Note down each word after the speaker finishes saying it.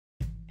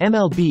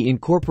MLB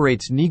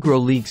incorporates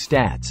Negro League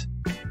stats.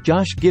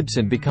 Josh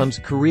Gibson becomes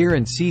career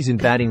and season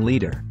batting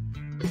leader.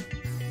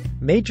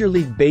 Major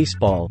League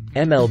Baseball,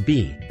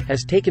 MLB,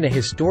 has taken a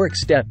historic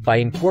step by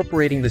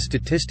incorporating the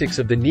statistics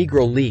of the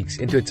Negro Leagues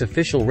into its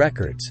official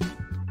records,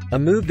 a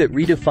move that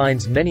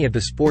redefines many of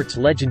the sport's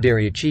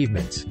legendary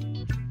achievements.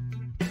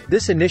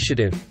 This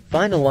initiative,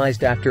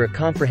 finalized after a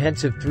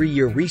comprehensive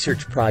 3-year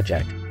research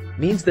project,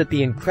 means that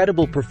the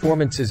incredible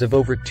performances of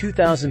over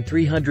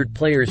 2,300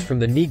 players from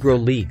the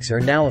Negro Leagues are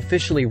now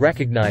officially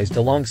recognized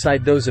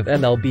alongside those of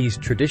MLB's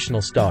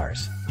traditional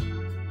stars.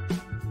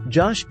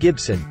 Josh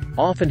Gibson,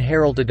 often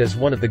heralded as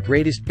one of the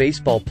greatest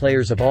baseball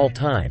players of all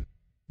time,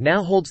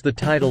 now holds the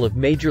title of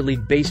Major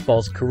League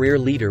Baseball's career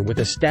leader with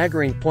a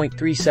staggering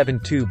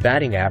 .372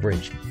 batting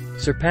average,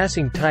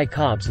 surpassing Ty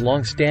Cobb's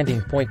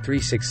long-standing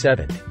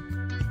 .367.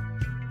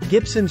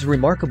 Gibson's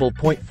remarkable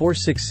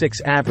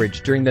 .466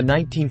 average during the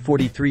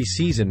 1943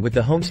 season with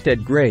the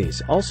Homestead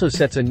Grays also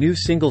sets a new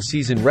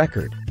single-season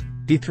record,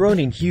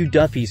 dethroning Hugh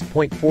Duffy's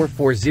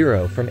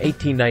 .440 from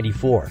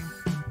 1894.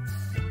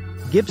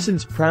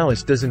 Gibson's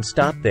prowess doesn't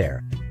stop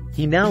there.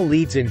 He now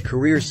leads in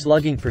career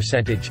slugging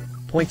percentage,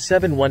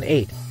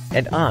 .718,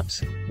 and OPS,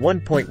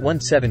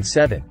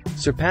 1.177,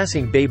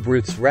 surpassing Babe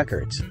Ruth's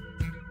records.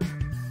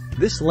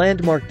 This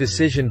landmark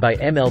decision by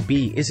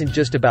MLB isn't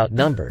just about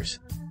numbers.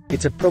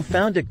 It's a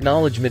profound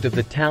acknowledgement of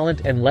the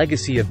talent and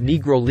legacy of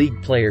Negro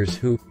League players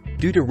who,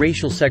 due to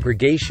racial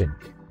segregation,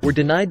 were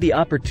denied the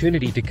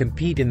opportunity to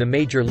compete in the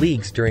major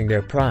leagues during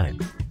their prime.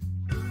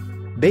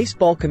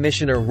 Baseball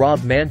Commissioner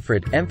Rob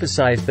Manfred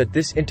emphasized that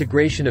this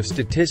integration of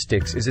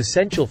statistics is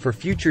essential for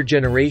future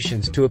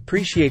generations to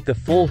appreciate the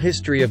full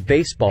history of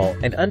baseball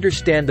and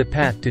understand the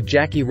path to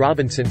Jackie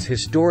Robinson's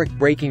historic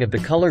breaking of the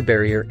color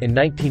barrier in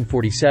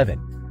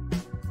 1947.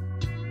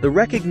 The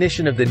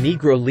recognition of the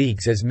Negro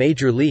Leagues as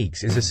major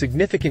leagues is a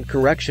significant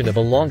correction of a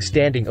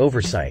long-standing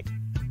oversight.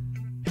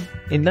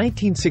 In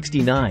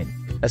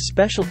 1969, a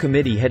special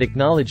committee had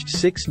acknowledged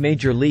 6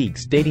 major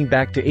leagues dating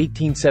back to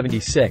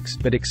 1876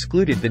 but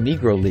excluded the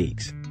Negro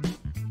Leagues.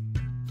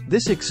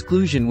 This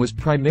exclusion was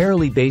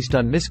primarily based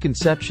on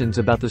misconceptions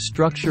about the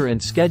structure and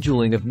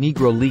scheduling of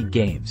Negro League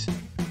games.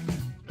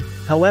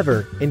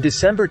 However, in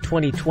December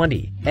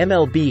 2020,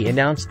 MLB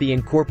announced the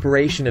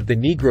incorporation of the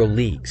Negro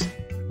Leagues,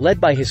 led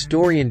by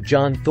historian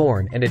John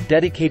Thorne and a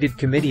dedicated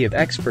committee of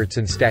experts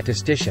and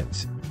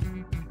statisticians.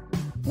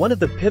 One of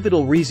the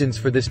pivotal reasons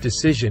for this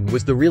decision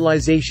was the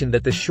realization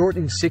that the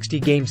shortened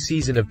 60-game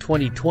season of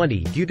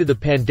 2020 due to the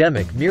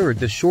pandemic mirrored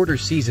the shorter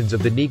seasons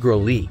of the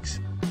Negro Leagues.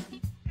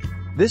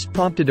 This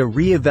prompted a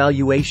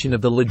re-evaluation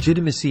of the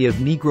legitimacy of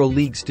Negro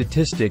League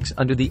statistics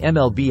under the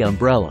MLB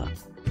umbrella.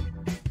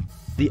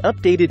 The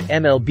updated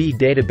MLB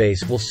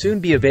database will soon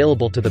be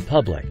available to the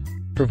public,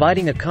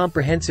 providing a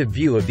comprehensive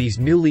view of these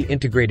newly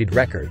integrated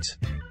records.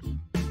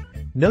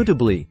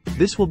 Notably,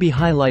 this will be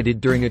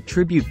highlighted during a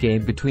tribute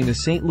game between the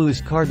St.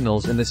 Louis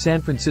Cardinals and the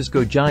San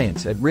Francisco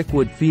Giants at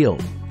Rickwood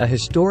Field, a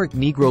historic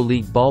Negro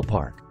League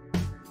ballpark.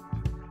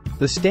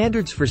 The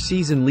standards for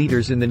season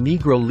leaders in the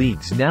Negro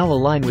Leagues now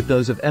align with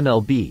those of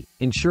MLB,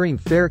 ensuring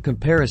fair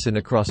comparison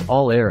across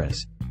all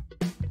eras.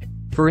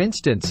 For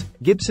instance,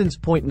 Gibson's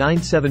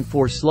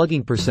 .974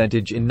 slugging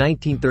percentage in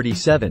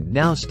 1937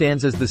 now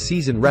stands as the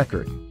season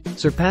record,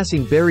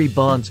 surpassing Barry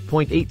Bonds'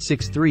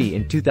 .863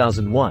 in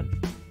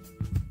 2001.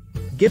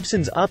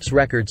 Gibson's OPS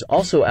records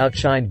also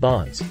outshine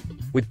Bonds,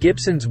 with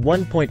Gibson's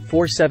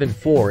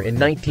 1.474 in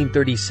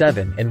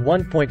 1937 and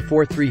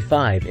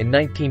 1.435 in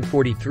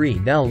 1943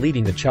 now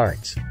leading the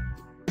charts.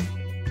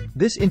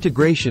 This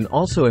integration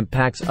also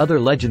impacts other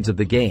legends of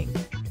the game.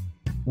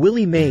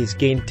 Willie Mays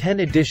gained 10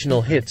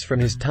 additional hits from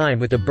his time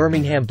with the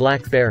Birmingham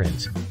Black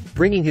Barons,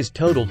 bringing his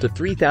total to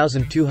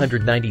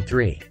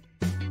 3,293.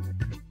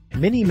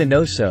 Minnie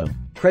Minoso,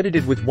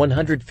 credited with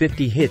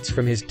 150 hits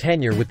from his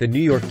tenure with the New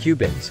York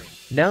Cubans,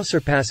 now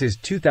surpasses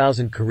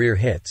 2,000 career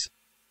hits.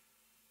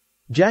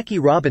 Jackie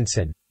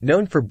Robinson,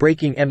 known for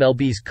breaking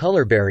MLB's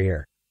color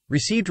barrier,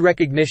 received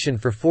recognition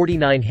for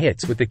 49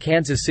 hits with the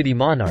Kansas City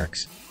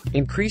Monarchs,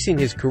 increasing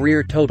his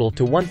career total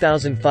to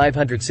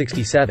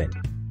 1,567.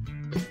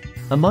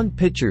 Among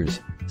pitchers,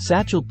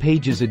 Satchel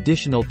Paige's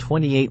additional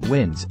 28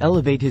 wins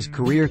elevate his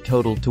career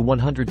total to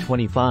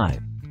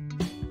 125.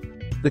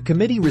 The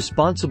committee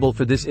responsible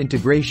for this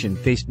integration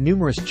faced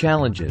numerous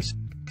challenges,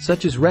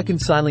 such as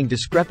reconciling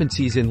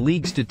discrepancies in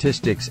league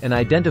statistics and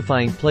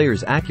identifying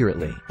players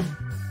accurately.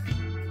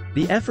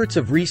 The efforts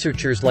of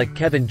researchers like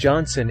Kevin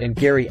Johnson and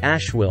Gary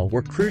Ashwell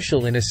were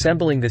crucial in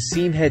assembling the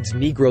Seamheads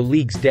Negro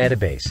Leagues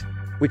database,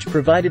 which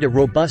provided a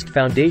robust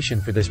foundation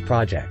for this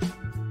project.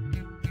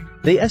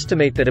 They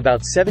estimate that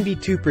about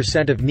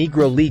 72% of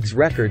Negro Leagues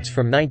records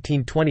from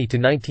 1920 to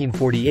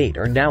 1948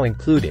 are now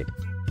included,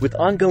 with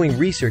ongoing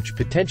research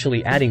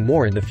potentially adding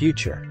more in the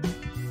future.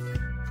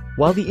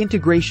 While the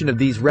integration of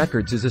these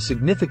records is a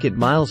significant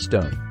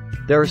milestone,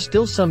 there are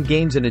still some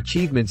games and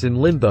achievements in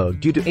limbo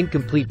due to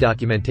incomplete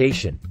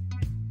documentation.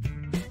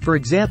 For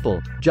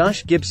example,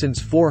 Josh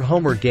Gibson's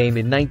 4-homer game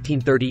in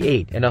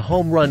 1938 and a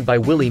home run by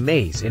Willie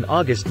Mays in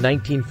August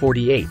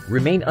 1948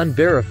 remain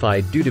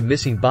unverified due to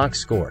missing box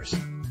scores.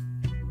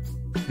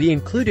 The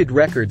included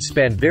records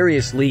span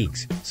various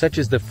leagues, such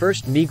as the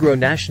First Negro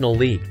National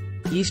League,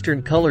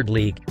 Eastern Colored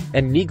League,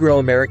 and Negro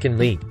American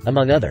League,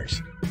 among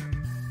others.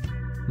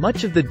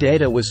 Much of the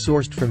data was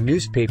sourced from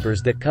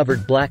newspapers that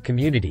covered black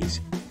communities,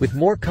 with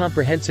more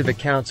comprehensive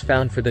accounts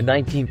found for the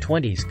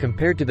 1920s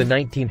compared to the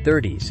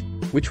 1930s,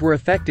 which were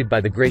affected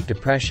by the Great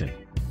Depression.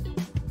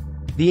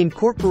 The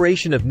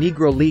incorporation of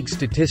Negro League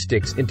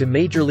statistics into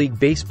Major League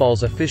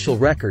Baseball's official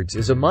records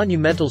is a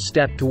monumental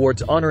step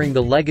towards honoring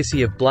the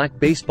legacy of black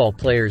baseball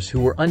players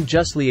who were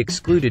unjustly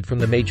excluded from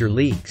the major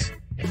leagues.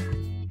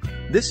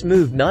 This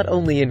move not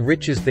only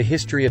enriches the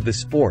history of the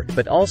sport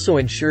but also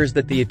ensures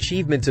that the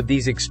achievements of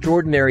these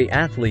extraordinary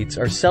athletes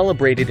are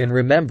celebrated and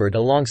remembered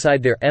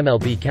alongside their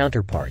MLB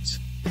counterparts.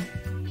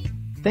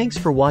 Thanks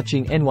for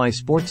watching NY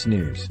Sports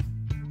News.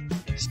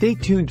 Stay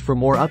tuned for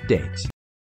more updates.